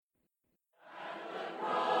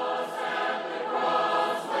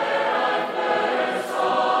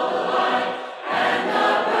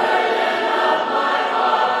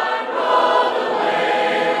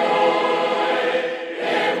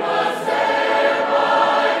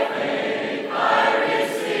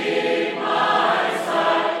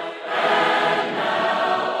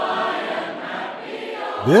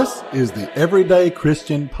This is the Everyday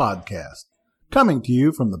Christian Podcast, coming to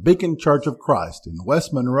you from the Beacon Church of Christ in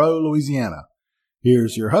West Monroe, Louisiana.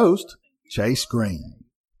 Here's your host, Chase Green.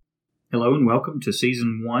 Hello and welcome to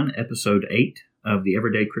Season 1, Episode 8 of the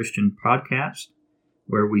Everyday Christian Podcast,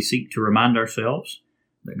 where we seek to remind ourselves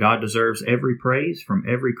that God deserves every praise from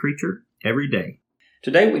every creature, every day.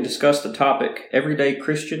 Today we discuss the topic, Everyday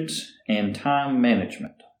Christians and Time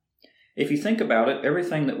Management. If you think about it,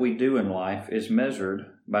 everything that we do in life is measured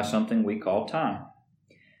by something we call time.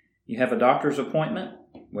 You have a doctor's appointment?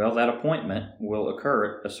 Well, that appointment will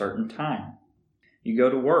occur at a certain time. You go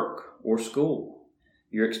to work or school.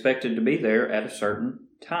 You're expected to be there at a certain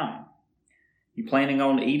time. You planning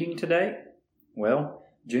on eating today? Well,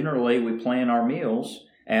 generally we plan our meals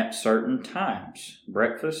at certain times,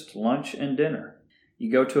 breakfast, lunch, and dinner.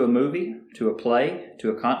 You go to a movie, to a play, to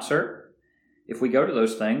a concert. If we go to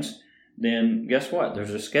those things, then guess what?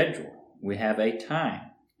 There's a schedule. We have a time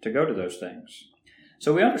to go to those things.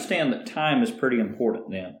 So we understand that time is pretty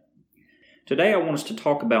important then. Today I want us to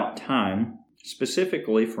talk about time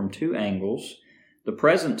specifically from two angles. The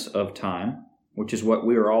presence of time, which is what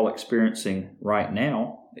we are all experiencing right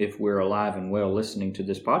now if we're alive and well listening to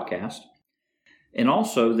this podcast, and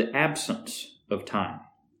also the absence of time,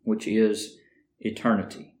 which is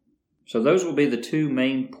eternity. So those will be the two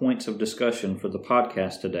main points of discussion for the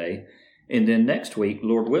podcast today. And then next week,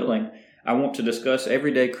 Lord willing, I want to discuss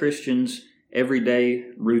everyday Christians' everyday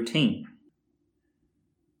routine.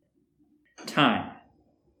 Time.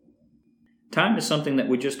 Time is something that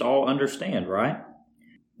we just all understand, right?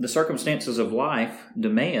 The circumstances of life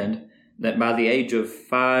demand that by the age of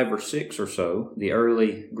 5 or 6 or so, the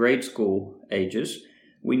early grade school ages,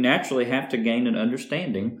 we naturally have to gain an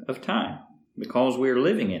understanding of time because we are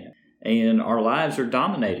living in it, and our lives are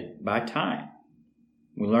dominated by time.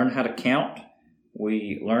 We learn how to count.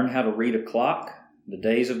 We learn how to read a clock, the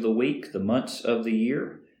days of the week, the months of the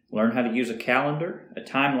year, learn how to use a calendar, a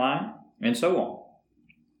timeline, and so on.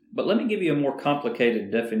 But let me give you a more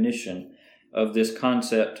complicated definition of this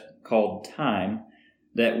concept called time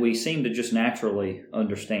that we seem to just naturally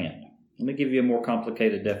understand. Let me give you a more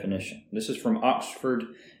complicated definition. This is from Oxford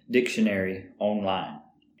Dictionary Online.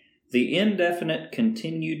 The indefinite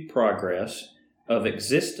continued progress of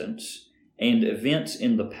existence and events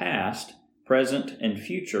in the past, present, and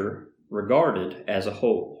future regarded as a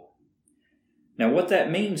whole. Now what that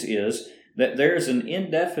means is that there's an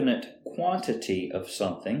indefinite quantity of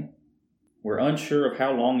something. We're unsure of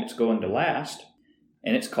how long it's going to last,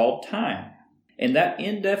 and it's called time. And that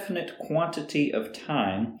indefinite quantity of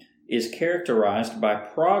time is characterized by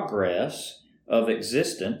progress of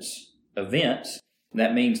existence, events.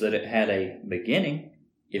 That means that it had a beginning,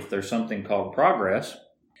 if there's something called progress,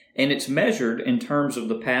 and it's measured in terms of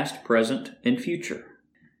the past, present, and future.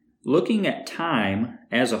 Looking at time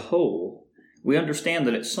as a whole, we understand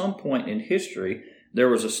that at some point in history, there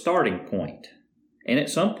was a starting point, and at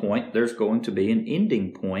some point, there's going to be an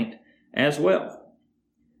ending point as well.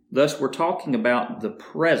 Thus, we're talking about the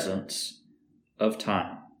presence of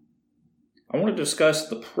time. I want to discuss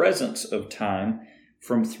the presence of time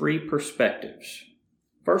from 3 perspectives.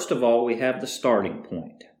 First of all, we have the starting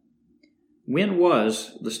point. When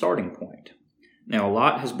was the starting point? Now, a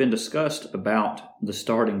lot has been discussed about the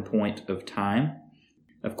starting point of time.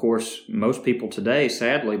 Of course, most people today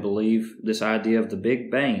sadly believe this idea of the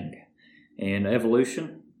Big Bang. And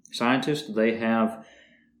evolution scientists, they have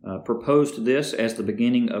proposed this as the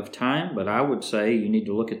beginning of time, but I would say you need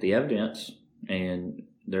to look at the evidence, and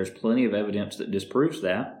there's plenty of evidence that disproves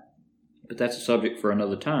that, but that's a subject for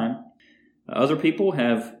another time. Other people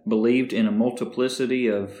have believed in a multiplicity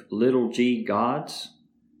of little g gods,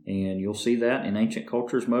 and you'll see that in ancient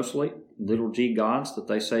cultures mostly, little g gods that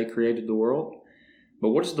they say created the world. But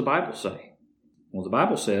what does the Bible say? Well, the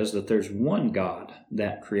Bible says that there's one God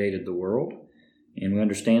that created the world, and we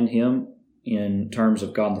understand Him in terms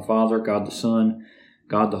of God the Father, God the Son,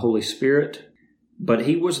 God the Holy Spirit. But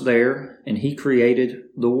He was there, and He created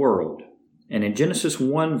the world. And in Genesis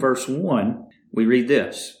 1, verse 1, we read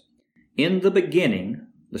this: in the beginning,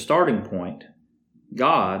 the starting point,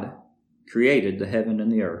 God created the heaven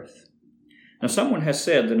and the earth. Now, someone has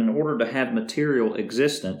said that in order to have material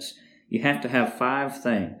existence, you have to have 5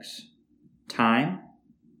 things: time,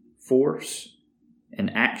 force,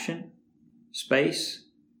 and action, space,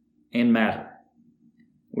 and matter.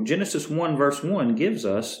 Well, Genesis 1 verse 1 gives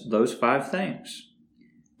us those 5 things.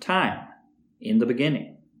 Time, in the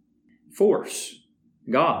beginning. Force,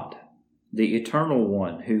 God, the eternal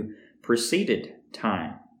one who preceded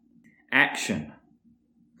time. Action,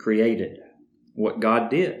 created, what God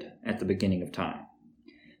did at the beginning of time.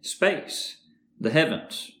 Space, the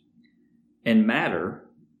heavens. And matter,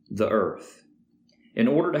 the earth. In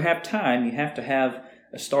order to have time, you have to have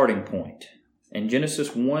a starting point. And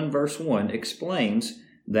Genesis 1 verse 1 explains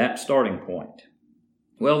that starting point.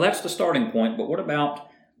 Well, that's the starting point, but what about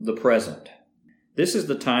the present? This is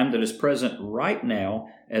the time that is present right now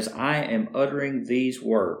as I am uttering these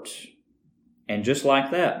words. And just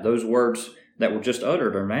like that, those words that were just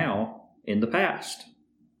uttered are now in the past.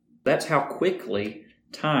 That's how quickly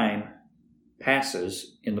time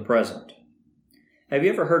passes in the present. Have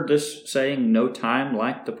you ever heard this saying, no time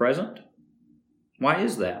like the present? Why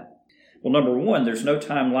is that? Well, number one, there's no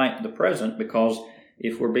time like the present because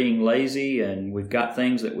if we're being lazy and we've got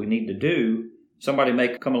things that we need to do, somebody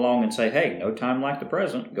may come along and say, hey, no time like the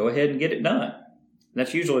present, go ahead and get it done.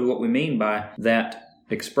 That's usually what we mean by that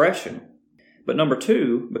expression. But number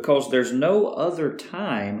two, because there's no other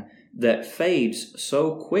time that fades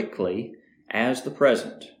so quickly as the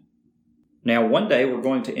present. Now, one day we're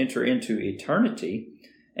going to enter into eternity,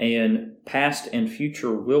 and past and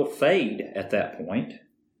future will fade at that point.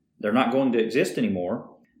 They're not going to exist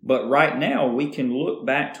anymore. But right now, we can look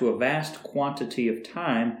back to a vast quantity of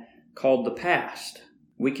time called the past.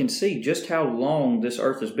 We can see just how long this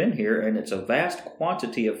earth has been here, and it's a vast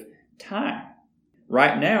quantity of time.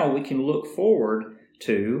 Right now, we can look forward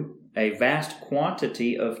to a vast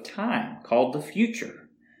quantity of time called the future.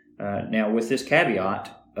 Now, with this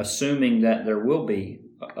caveat, assuming that there will be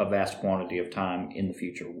a vast quantity of time in the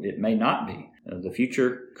future. It may not be. The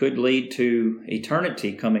future could lead to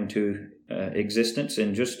eternity coming to existence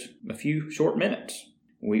in just a few short minutes.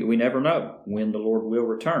 We never know when the Lord will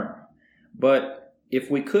return. But if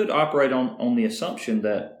we could operate on the assumption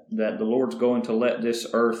that the Lord's going to let this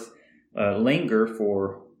earth linger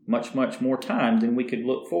for much, much more time, then we could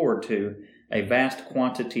look forward to a vast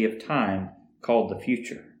quantity of time called the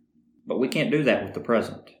future. But we can't do that with the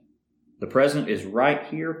present. The present is right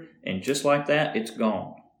here, and just like that, it's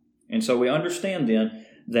gone. And so we understand then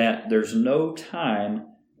that there's no time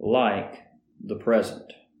like the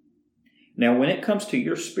present. Now, when it comes to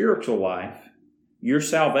your spiritual life, your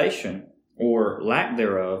salvation, or lack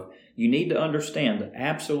thereof, you need to understand that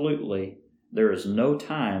absolutely there is no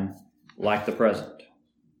time like the present.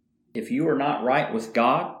 If you are not right with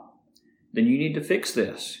God, then you need to fix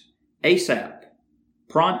this ASAP,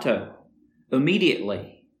 pronto,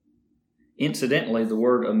 immediately. Incidentally, the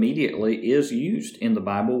word immediately is used in the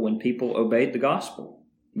Bible when people obeyed the gospel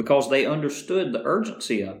because they understood the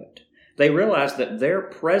urgency of it. They realized that their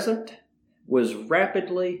present was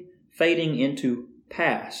rapidly fading into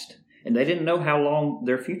past, and they didn't know how long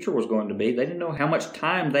their future was going to be. They didn't know how much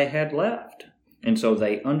time they had left. And so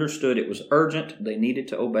they understood it was urgent. They needed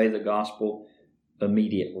to obey the gospel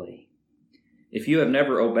immediately. If you have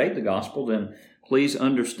never obeyed the gospel, then please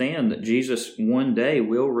understand that Jesus one day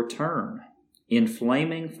will return in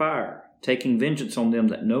flaming fire, taking vengeance on them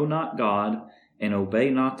that know not God and obey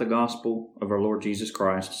not the gospel of our Lord Jesus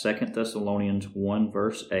Christ, 2 Thessalonians 1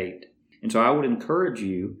 verse 8. And so I would encourage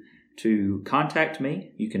you to contact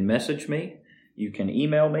me. You can message me. You can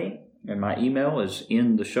email me. And my email is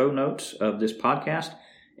in the show notes of this podcast.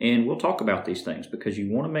 And we'll talk about these things because you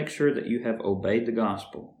want to make sure that you have obeyed the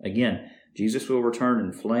gospel. Again, Jesus will return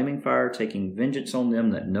in flaming fire, taking vengeance on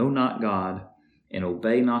them that know not God and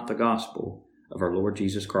obey not the gospel of our Lord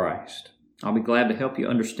Jesus Christ. I'll be glad to help you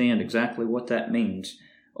understand exactly what that means,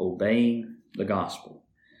 obeying the gospel.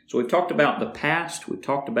 So we've talked about the past, we've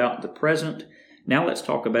talked about the present. Now let's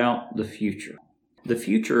talk about the future. The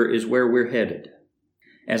future is where we're headed.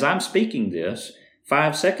 As I'm speaking this,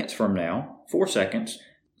 5 seconds from now, 4 seconds,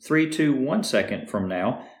 3, 2, 1 second from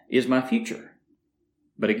now is my future.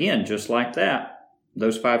 But again, just like that,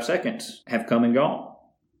 those 5 seconds have come and gone.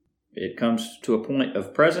 It comes to a point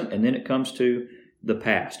of present, and then it comes to the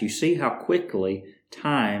past. You see how quickly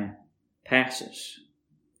time passes.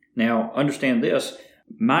 Now, understand this.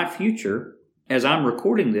 My future, as I'm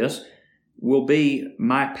recording this, will be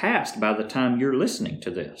my past by the time you're listening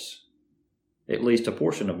to this. At least a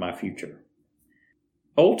portion of my future.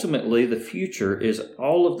 Ultimately, the future is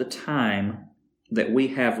all of the time that we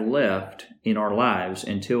have left in our lives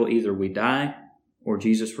until either we die or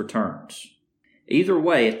Jesus returns. Either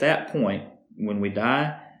way, at that point, when we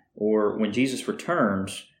die or when Jesus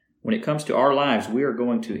returns, when it comes to our lives, we are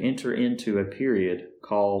going to enter into a period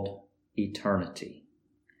called eternity.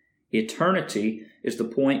 Eternity is the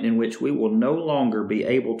point in which we will no longer be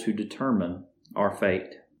able to determine our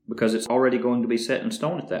fate because it's already going to be set in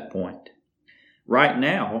stone at that point. Right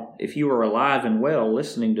now, if you are alive and well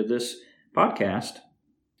listening to this podcast,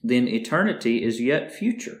 then eternity is yet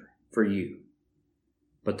future for you.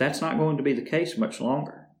 But that's not going to be the case much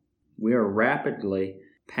longer. We are rapidly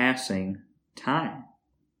passing time.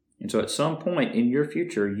 And so at some point in your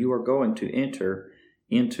future, you are going to enter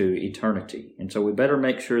into eternity. And so we better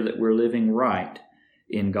make sure that we're living right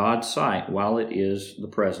in God's sight while it is the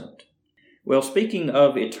present. Well, speaking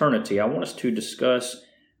of eternity, I want us to discuss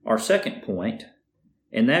our second point,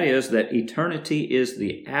 and that is that eternity is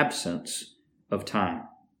the absence of time.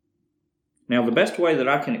 Now, the best way that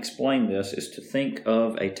I can explain this is to think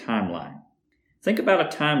of a timeline. Think about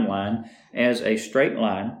a timeline as a straight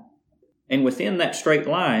line, and within that straight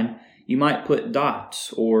line, you might put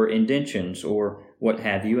dots or indentions or what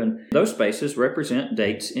have you, and those spaces represent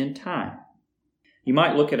dates in time. You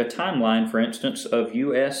might look at a timeline, for instance, of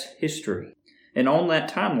U.S. history, and on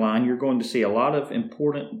that timeline, you're going to see a lot of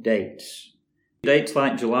important dates. Dates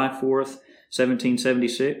like July 4th,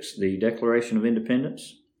 1776, the Declaration of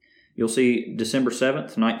Independence. You'll see December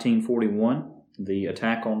 7th, 1941, the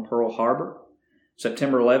attack on Pearl Harbor.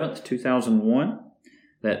 September 11th, 2001,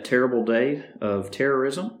 that terrible day of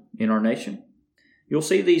terrorism in our nation. You'll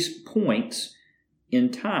see these points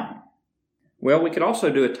in time. Well, we could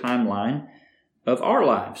also do a timeline of our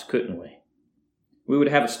lives, couldn't we? We would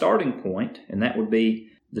have a starting point, and that would be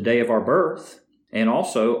the day of our birth, and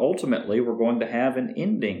also, ultimately, we're going to have an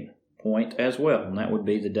ending point as well, and that would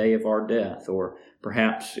be the day of our death, or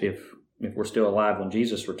perhaps, if we're still alive when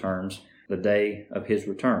Jesus returns, the day of His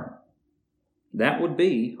return. That would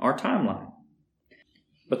be our timeline.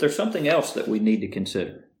 But there's something else that we need to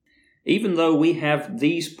consider. Even though we have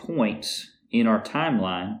these points in our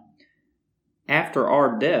timeline, after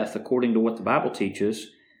our death, according to what the Bible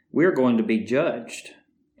teaches, we're going to be judged,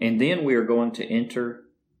 and then we are going to enter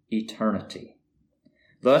eternity.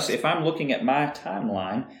 Thus, if I'm looking at my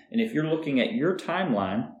timeline, and if you're looking at your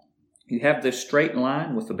timeline, you have this straight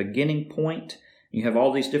line with a beginning point, you have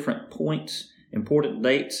all these different points, important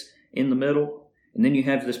dates in the middle, and then you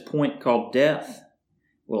have this point called death.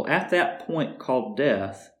 Well, at that point called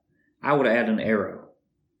death, I would add an arrow.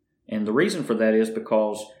 And the reason for that is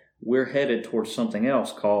because we're headed towards something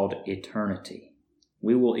else called eternity.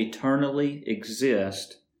 We will eternally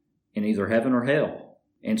exist in either heaven or hell.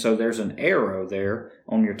 And so there's an arrow there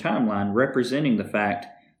on your timeline representing the fact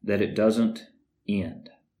that it doesn't end.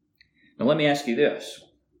 Now let me ask you this.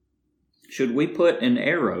 Should we put an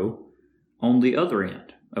arrow on the other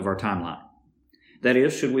end of our timeline? That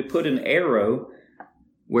is, should we put an arrow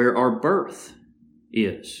where our birth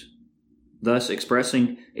is, thus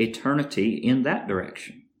expressing eternity in that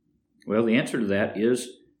direction? Well, the answer to that is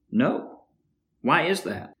no. Why is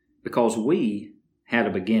that? Because we had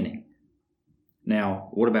a beginning. Now,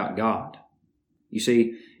 what about God? You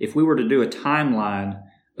see, if we were to do a timeline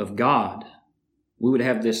of God, we would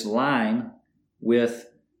have this line with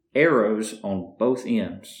arrows on both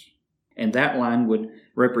ends. And that line would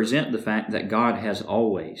represent the fact that God has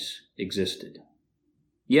always existed.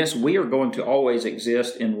 Yes, we are going to always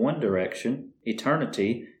exist in one direction,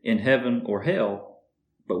 eternity, in heaven or hell,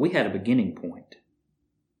 but we had a beginning point.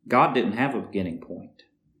 God didn't have a beginning point,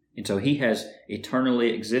 and so He has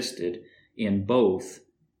eternally existed in both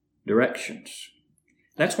directions.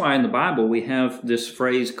 That's why in the Bible we have this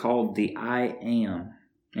phrase called the I am,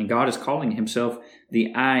 and God is calling Himself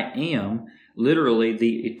the I am, literally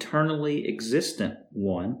the eternally existent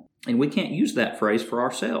one, and we can't use that phrase for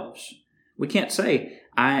ourselves. We can't say,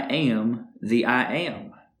 I am the I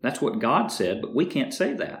am. That's what God said, but we can't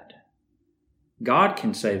say that. God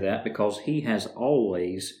can say that because He has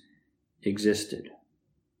always existed.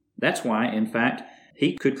 That's why, in fact,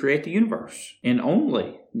 He could create the universe. And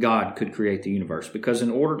only God could create the universe, because in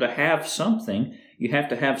order to have something, you have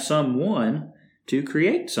to have someone to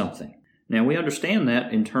create something. Now, we understand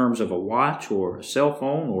that in terms of a watch or a cell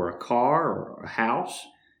phone or a car or a house.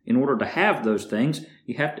 In order to have those things,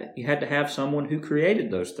 you had to have someone who created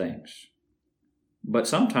those things. But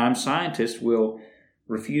sometimes scientists will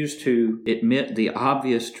refuse to admit the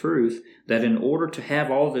obvious truth that in order to have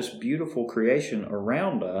all this beautiful creation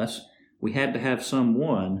around us, we had to have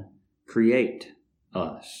someone create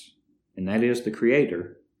us. And that is the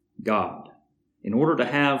Creator, God. In order to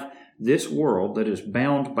have this world that is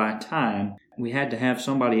bound by time, we had to have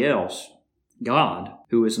somebody else, God,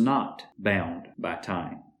 who is not bound by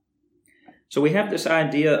time. So we have this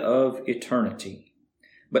idea of eternity.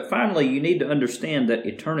 But finally, you need to understand that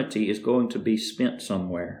eternity is going to be spent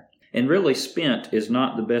somewhere. And really, spent is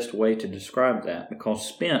not the best way to describe that, because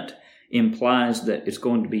spent implies that it's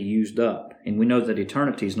going to be used up. And we know that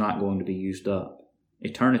eternity is not going to be used up.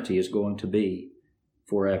 Eternity is going to be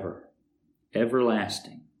forever,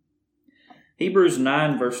 everlasting. Hebrews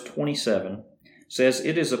 9 verse 27 says,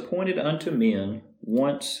 It is appointed unto men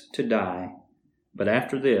once to die, but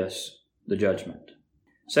after this, the judgment.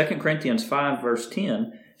 2 Corinthians 5 verse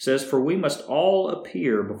 10 It says, "For we must all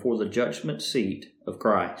appear before the judgment seat of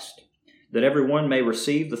Christ, that every one may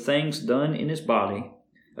receive the things done in his body,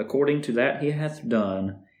 according to that he hath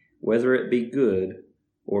done, whether it be good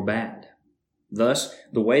or bad." Thus,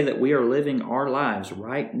 the way that we are living our lives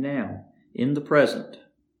right now, in the present,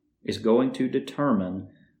 is going to determine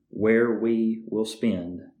where we will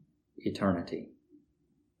spend eternity.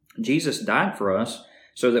 Jesus died for us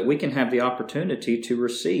so that we can have the opportunity to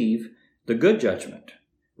receive the good judgment,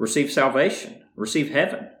 receive salvation, receive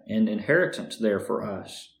heaven and inheritance there for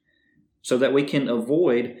us, so that we can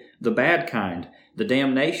avoid the bad kind, the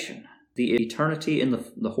damnation, the eternity in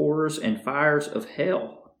the horrors and fires of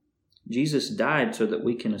hell. Jesus died so that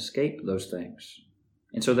we can escape those things,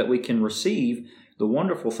 and so that we can receive the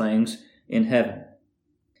wonderful things in heaven.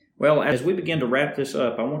 Well, as we begin to wrap this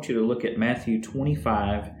up, I want you to look at Matthew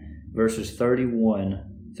 25, verses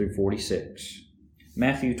 31 through 46.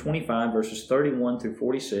 Matthew 25, verses 31 through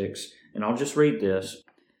 46, and I'll just read this.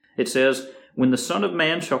 It says, "When the Son of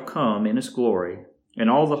Man shall come in his glory, and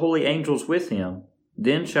all the holy angels with him,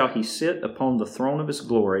 then shall he sit upon the throne of his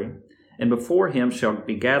glory, and before him shall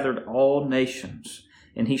be gathered all nations,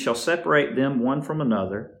 and he shall separate them one from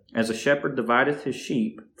another, as a shepherd divideth his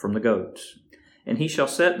sheep from the goats. And he shall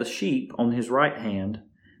set the sheep on his right hand,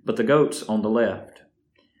 but the goats on the left.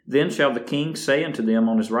 Then shall the king say unto them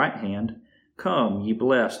on his right hand, Come, ye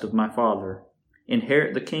blessed of my Father,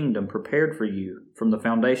 inherit the kingdom prepared for you from the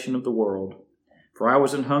foundation of the world. For I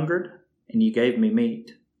was an hungered, and ye gave me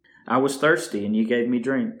meat. I was thirsty, and ye gave me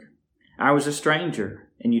drink. I was a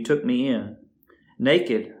stranger, and you took me in.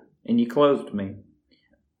 Naked, and ye clothed me.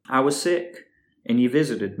 I was sick, and ye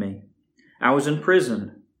visited me. I was in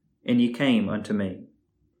prison, and ye came unto me.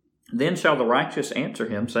 Then shall the righteous answer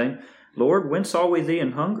him, saying, Lord, when saw we thee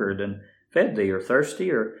an hungered, and fed thee, or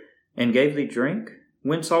thirsty, and gave thee drink?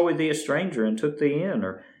 When saw we thee a stranger, and took thee in,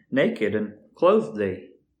 or naked, and clothed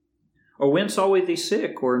thee? Or when saw we thee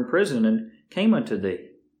sick, or in prison, and came unto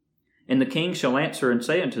thee? And the king shall answer and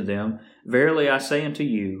say unto them, Verily I say unto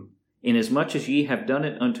you, inasmuch as ye have done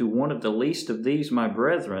it unto one of the least of these my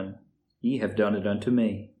brethren, ye have done it unto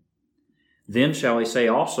me. Then shall he say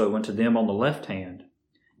also unto them on the left hand,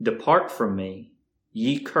 Depart from me,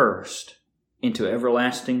 ye cursed, into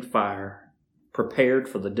everlasting fire, prepared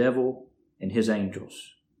for the devil and his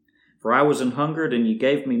angels. For I was an hungered, and ye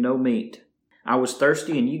gave me no meat. I was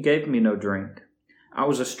thirsty, and ye gave me no drink. I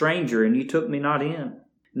was a stranger, and ye took me not in.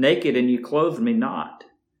 Naked, and ye clothed me not.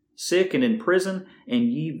 Sick and in prison, and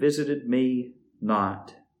ye visited me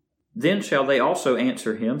not. Then shall they also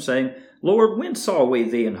answer him, saying, Lord, when saw we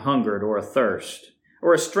thee an hungered, or athirst,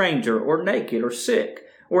 or a stranger, or naked, or sick,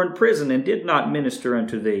 or in prison, and did not minister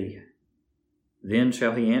unto thee? Then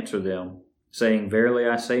shall he answer them, saying, Verily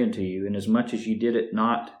I say unto you, inasmuch as ye did it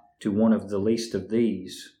not to one of the least of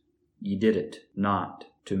these, ye did it not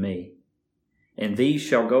to me. And these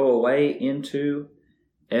shall go away into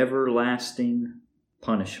everlasting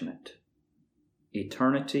punishment,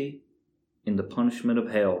 eternity in the punishment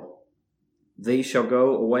of hell. These shall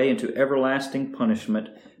go away into everlasting punishment,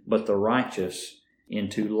 but the righteous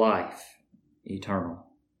into life eternal.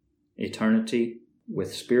 Eternity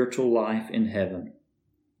with spiritual life in heaven.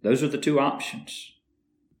 Those are the two options.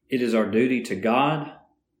 It is our duty to God,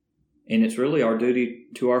 and it's really our duty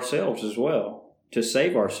to ourselves as well, to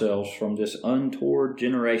save ourselves from this untoward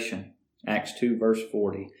generation. Acts 2 verse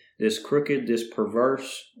 40. This crooked, this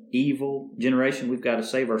perverse, evil generation, we've got to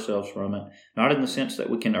save ourselves from it. Not in the sense that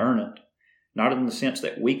we can earn it. Not in the sense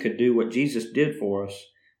that we could do what Jesus did for us,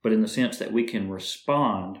 but in the sense that we can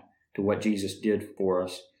respond to what Jesus did for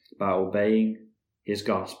us by obeying His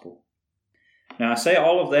gospel. Now, I say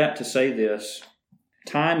all of that to say this.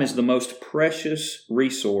 Time is the most precious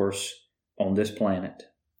resource on this planet.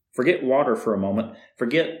 Forget water for a moment.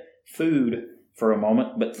 Forget food for a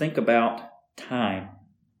moment, but think about time.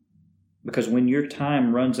 Because when your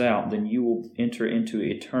time runs out, then you will enter into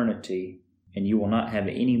eternity, and you will not have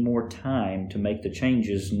any more time to make the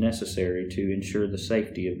changes necessary to ensure the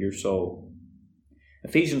safety of your soul.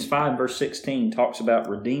 Ephesians 5 verse 16 talks about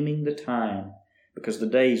redeeming the time because the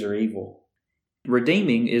days are evil.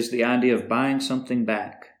 Redeeming is the idea of buying something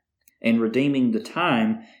back. And redeeming the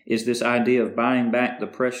time is this idea of buying back the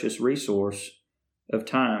precious resource of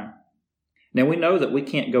time. Now we know that we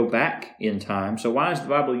can't go back in time, so why is the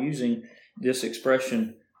Bible using this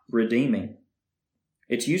expression, redeeming?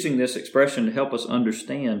 It's using this expression to help us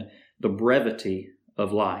understand the brevity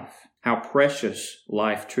of life, how precious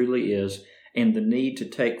life truly is, and the need to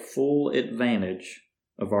take full advantage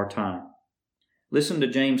of our time. Listen to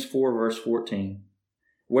James 4 verse 14.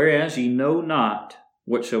 Whereas ye know not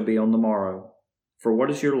what shall be on the morrow. For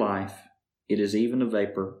what is your life? it is even a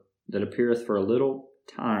vapor that appeareth for a little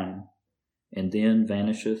time, and then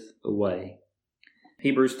vanisheth away.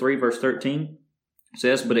 Hebrews 3 verse 13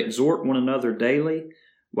 says, But exhort one another daily,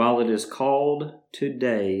 while it is called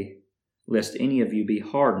today, lest any of you be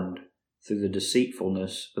hardened through the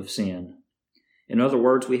deceitfulness of sin. In other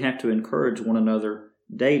words, we have to encourage one another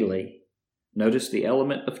daily. Notice the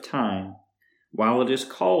element of time, while it is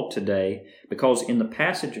called today, because in the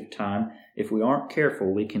passage of time, if we aren't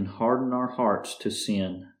careful, we can harden our hearts to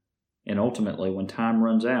sin. And ultimately, when time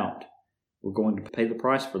runs out, we're going to pay the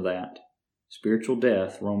price for that. Spiritual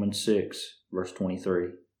death, Romans 6, verse 23.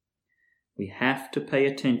 We have to pay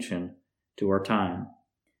attention to our time.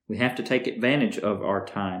 We have to take advantage of our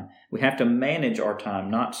time. We have to manage our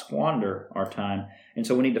time, not squander our time. And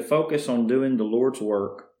so we need to focus on doing the Lord's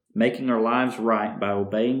work, making our lives right by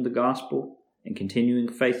obeying the gospel and continuing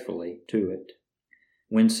faithfully to it.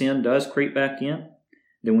 When sin does creep back in,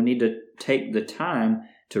 then we need to take the time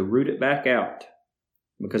to root it back out.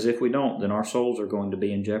 Because if we don't, then our souls are going to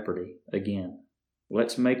be in jeopardy again.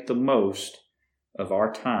 Let's make the most of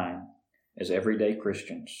our time as everyday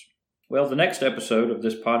Christians. Well, the next episode of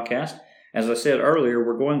this podcast, as I said earlier,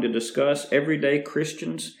 we're going to discuss everyday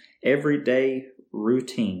Christians' everyday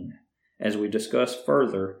routine as we discuss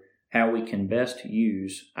further how we can best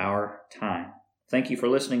use our time. Thank you for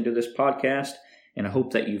listening to this podcast, and I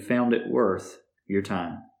hope that you found it worth your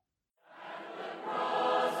time.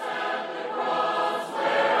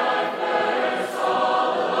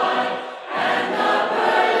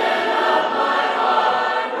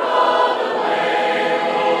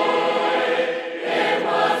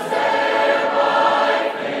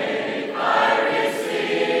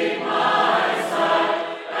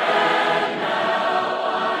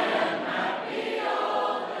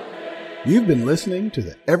 You've been listening to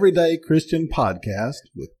the Everyday Christian Podcast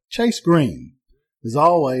with Chase Green. As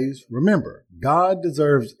always, remember, God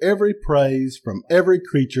deserves every praise from every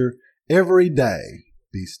creature every day.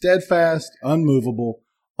 Be steadfast, unmovable,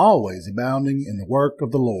 always abounding in the work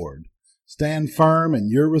of the Lord. Stand firm in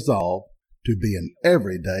your resolve to be an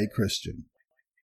everyday Christian.